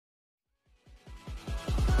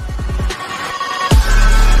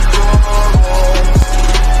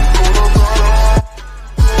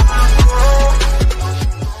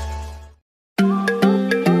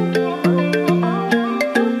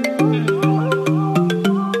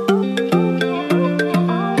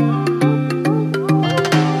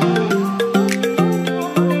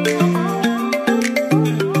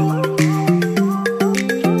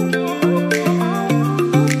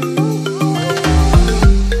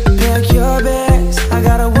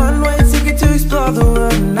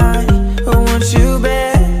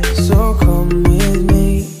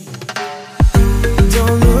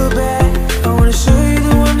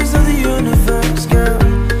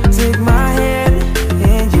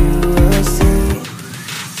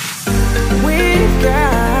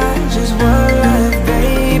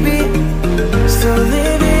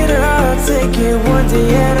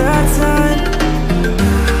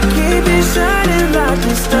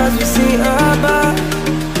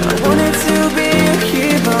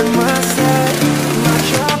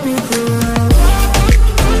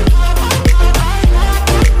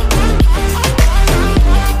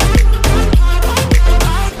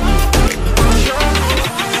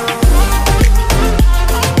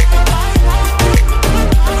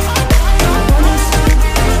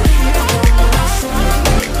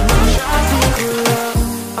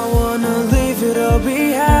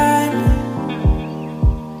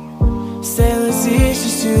it's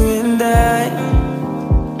just you and I,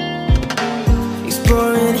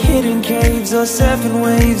 exploring hidden caves or surfing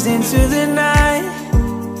waves into the night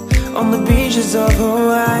on the beaches of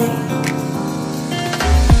Hawaii.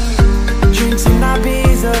 Drinks in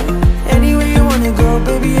Ibiza, anywhere you wanna go,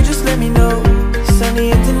 baby, you just let me know.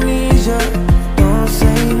 Sunny Indonesia, don't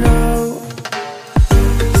say no.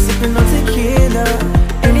 Sipping on tequila,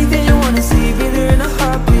 anything you wanna see, be there in a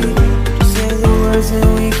heartbeat. Just say the words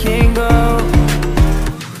and we can go.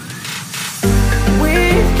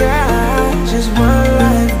 We've got just one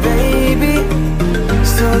life, baby,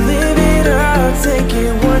 so live it up, take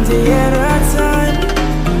it one day at a time.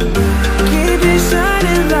 Keep it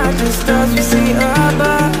shining like the stars we see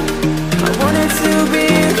above. I wanted to be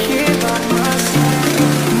here by my side,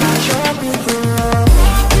 my tropical love.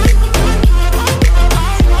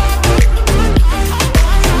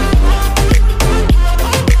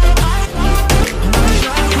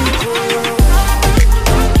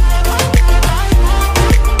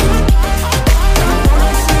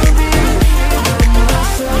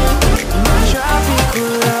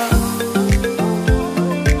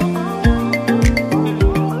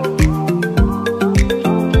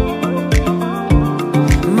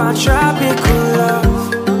 Tropical love,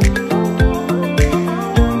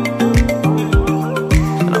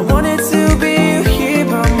 I wanted to be here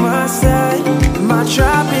by my side, my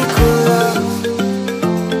tropical love.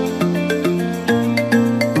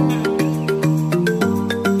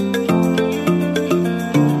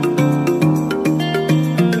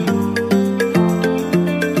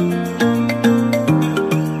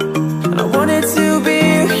 I wanted to be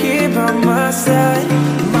here by my side,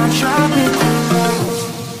 my tropical love.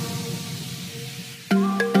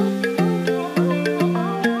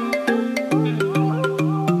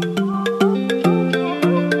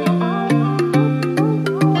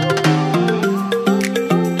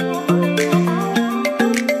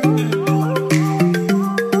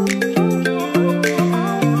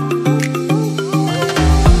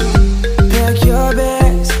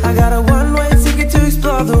 I got a one-way ticket to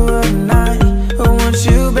explore the world tonight. I want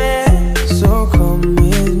you back, so come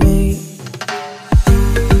with me.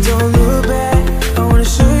 Don't look back, I wanna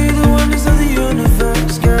show you the wonders of the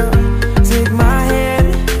universe, girl. Take my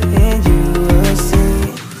hand and you will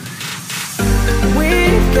see.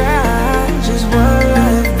 We've got just one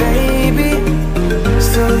life, baby,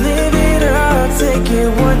 so live it up, take it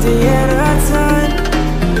one day at a time.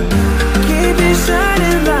 Keep it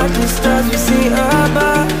shining like the stars we see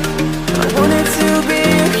above. I wanted to be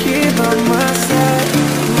here by my side,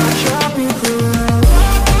 my tropical love.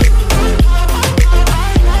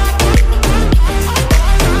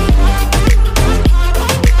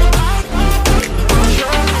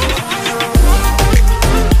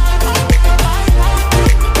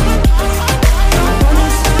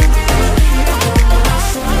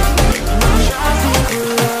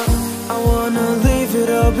 I wanna leave it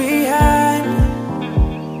all behind.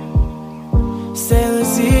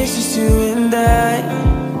 Sailors, it's just you and I,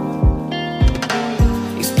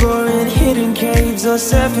 exploring hidden caves or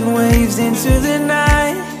surfing waves into the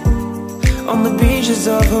night on the beaches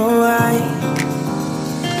of Hawaii.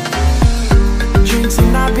 Drinks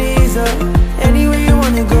in Ibiza, anywhere you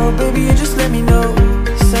wanna go, baby, you just let me know.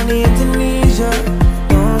 Sunny Indonesia,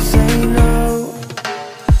 don't say no.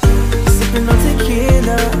 Sipping on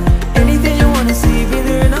tequila, anything you wanna see, be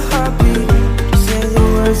there in a heartbeat. Just say the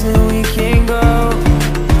words and we can go.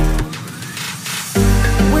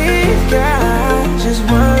 We've got just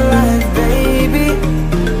one life, baby,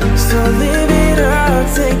 so live it up,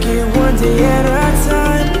 take it one day at a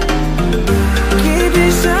time. Keep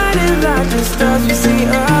it shining like the stars we see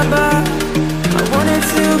above. I wanted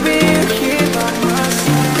to be here by my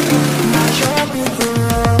side, my tropical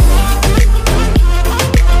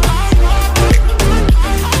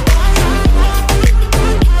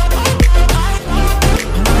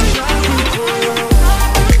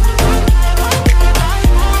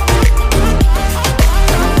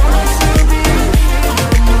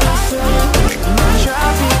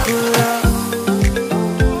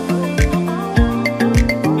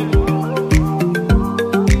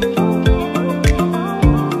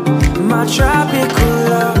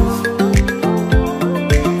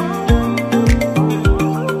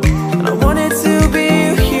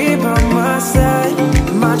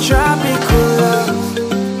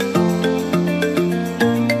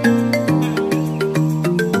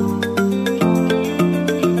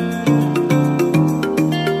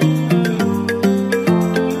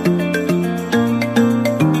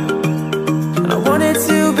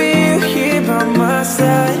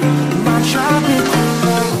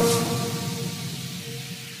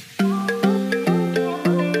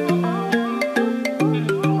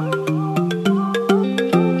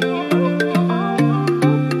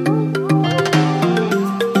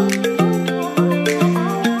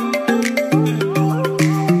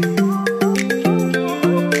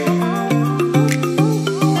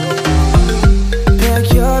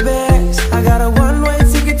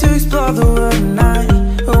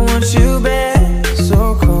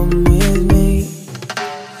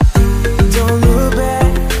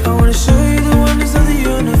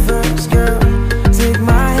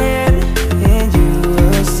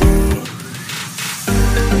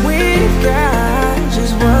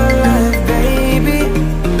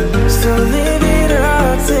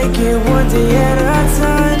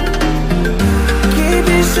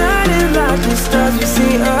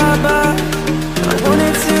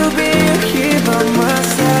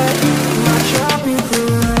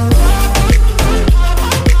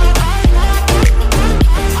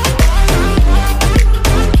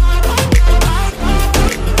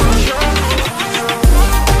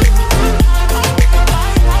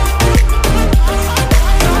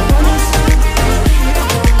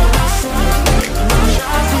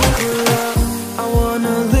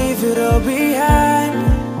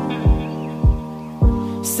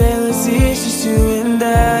just you and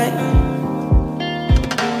I.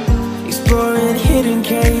 Exploring hidden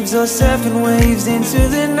caves or surfing waves into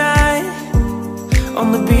the night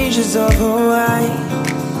on the beaches of Hawaii.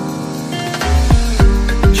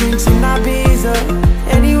 Drinks in Ibiza,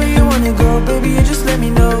 anywhere you wanna go, baby, you just let me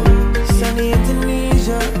know. Sunny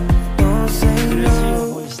Indonesia, don't say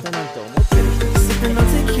no. Sipping on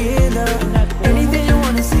tequila, anything you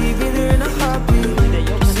wanna see, be there in a heartbeat.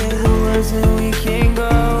 Say the words and we can go.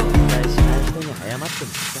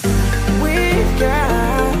 We've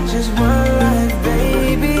got just one life,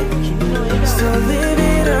 baby, so live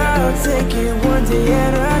it up, take it one day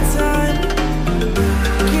at a time.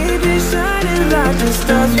 Keep it shining like the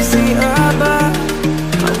stars we see above.